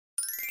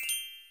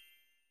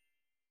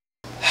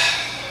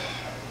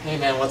Hey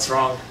man, what's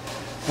wrong?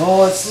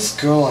 Oh, it's this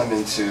girl I'm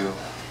into.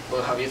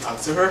 Well, have you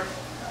talked to her?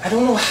 I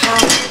don't know how.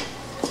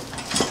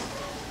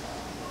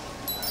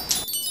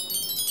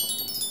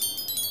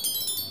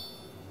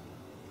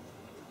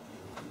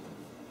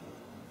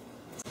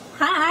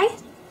 Hi.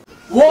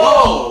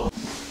 Whoa!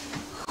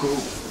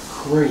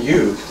 Who are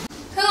you?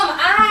 Who am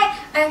I?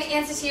 I'm the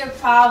answer to your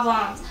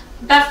problems.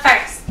 But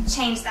first,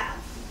 change that.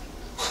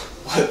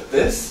 What,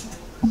 this?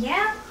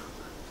 Yeah.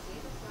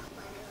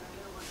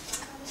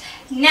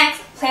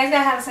 Next, players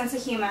gotta have a sense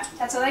of humor.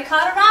 That's what they call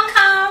it a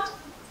rom-com.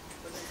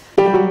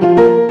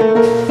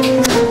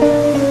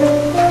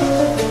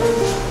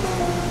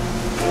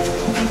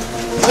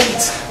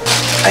 Wait!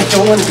 I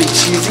don't want to be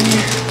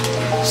cheesy,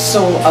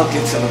 so I'll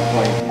get to the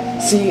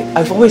point. See,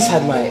 I've always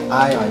had my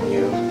eye on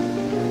you.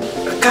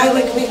 A guy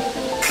like me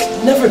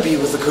could never be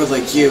with a girl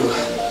like you.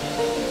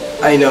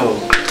 I know.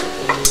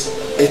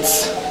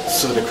 It's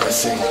so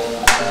depressing.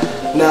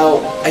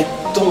 Now, I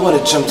don't want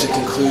to jump to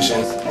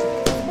conclusions,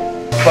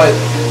 but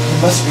you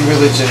must be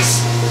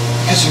religious,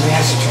 because your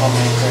answer to all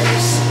my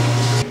prayers.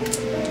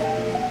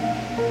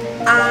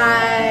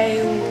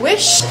 I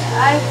wish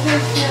I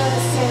could feel the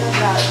same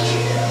about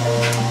you.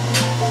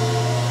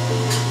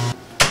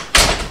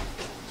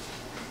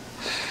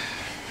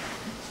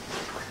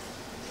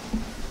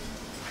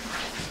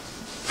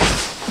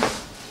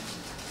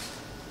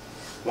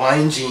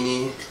 Wine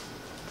Genie.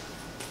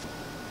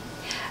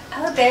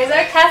 Oh, there's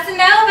our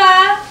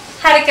Casanova.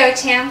 How'd it go,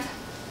 champ?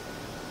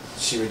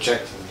 She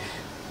rejected me.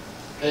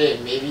 Hey,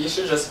 maybe you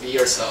should just be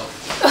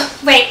yourself. Oh,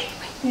 wait,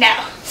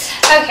 no.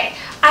 Okay,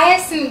 I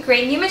have some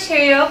great new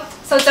material,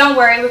 so don't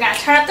worry, we're gonna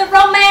turn up the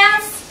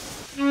romance.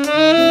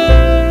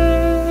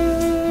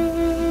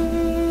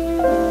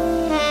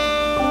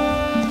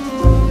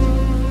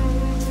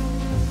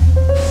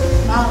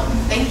 Wow,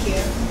 thank you.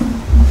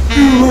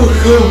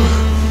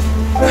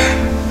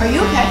 Are you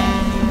okay?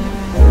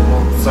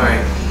 Well, sorry. I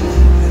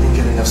didn't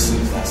get enough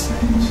sleep last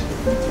night.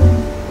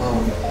 Well,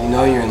 you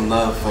know you're in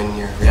love when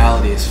your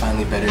reality is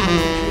finally better than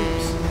your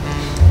dreams.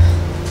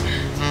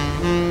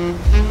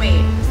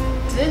 Wait,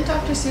 didn't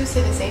Dr. Seuss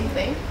say the same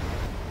thing?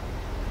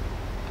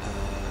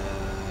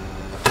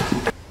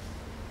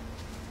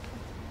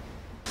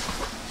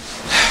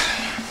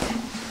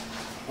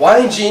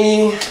 Wine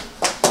Genie!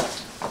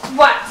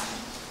 What?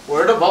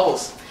 Where are the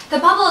bubbles? The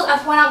bubbles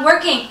of when I'm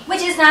working,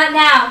 which is not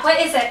now. What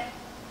is it?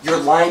 Your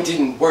line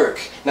didn't work.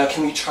 Now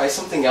can we try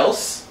something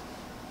else?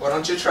 Why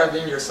don't you try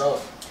being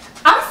yourself?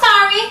 I'm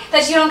sorry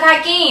that you don't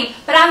got game,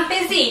 but I'm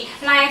busy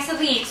and I have to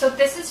leave. So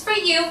this is for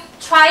you.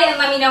 Try it and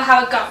let me know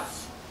how it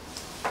goes.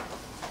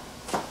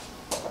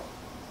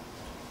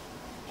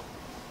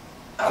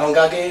 I don't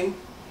got game?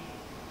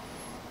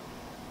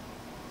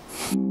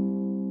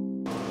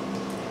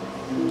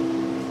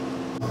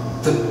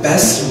 The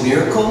best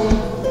miracle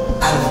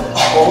out of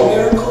all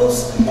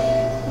miracles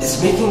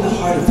is making the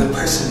heart of the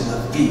person you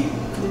love beat.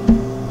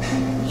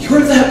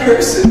 You're that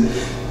person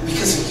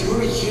because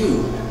you're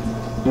you.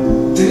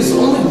 There's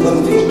only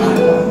one thing I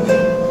want,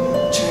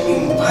 to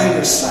remain by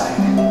your side,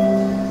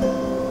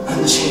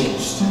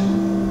 unchanged,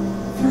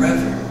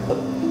 forever.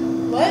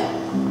 What?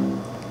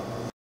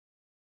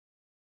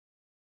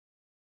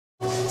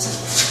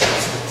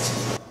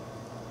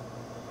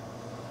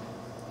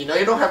 You know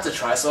you don't have to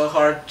try so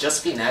hard,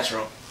 just be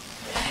natural.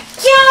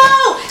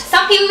 Yo!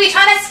 Some people be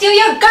trying to steal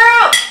your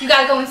girl! You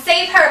gotta go and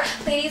save her.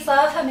 Ladies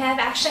love a man of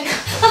action.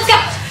 Let's go!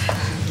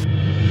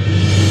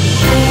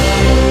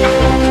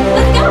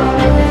 Let's go!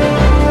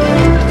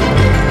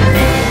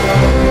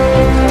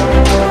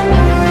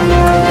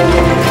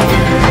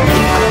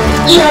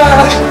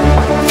 Yeah!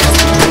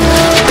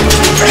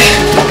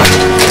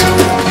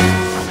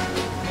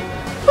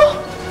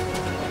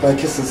 My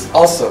kisses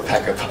also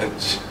pack a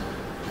punch.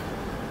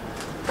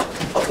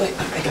 Oh wait,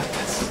 I got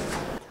this.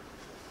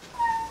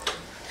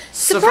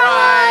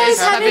 Surprise!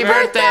 Happy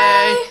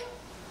birthday!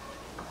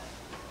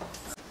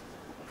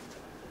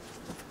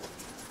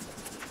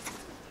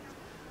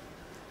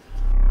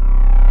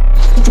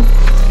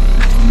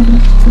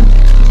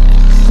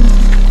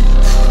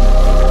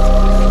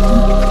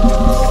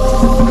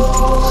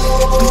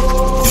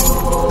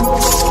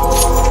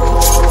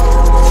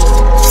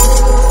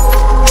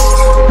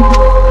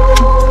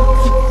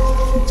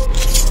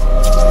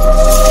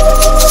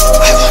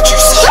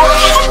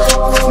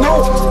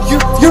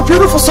 You're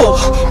beautiful soul!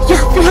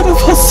 You're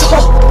beautiful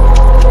soul!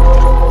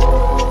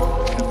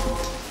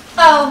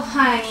 Oh,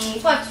 honey,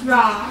 what's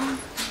wrong?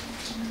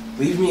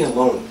 Leave me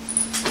alone.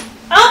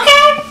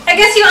 Okay, I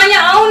guess you're on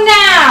your own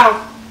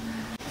now.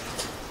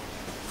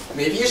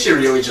 Maybe you should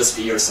really just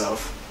be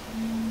yourself.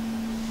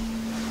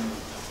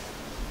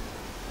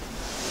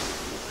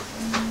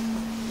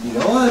 You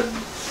know what?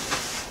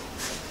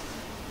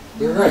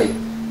 You're right.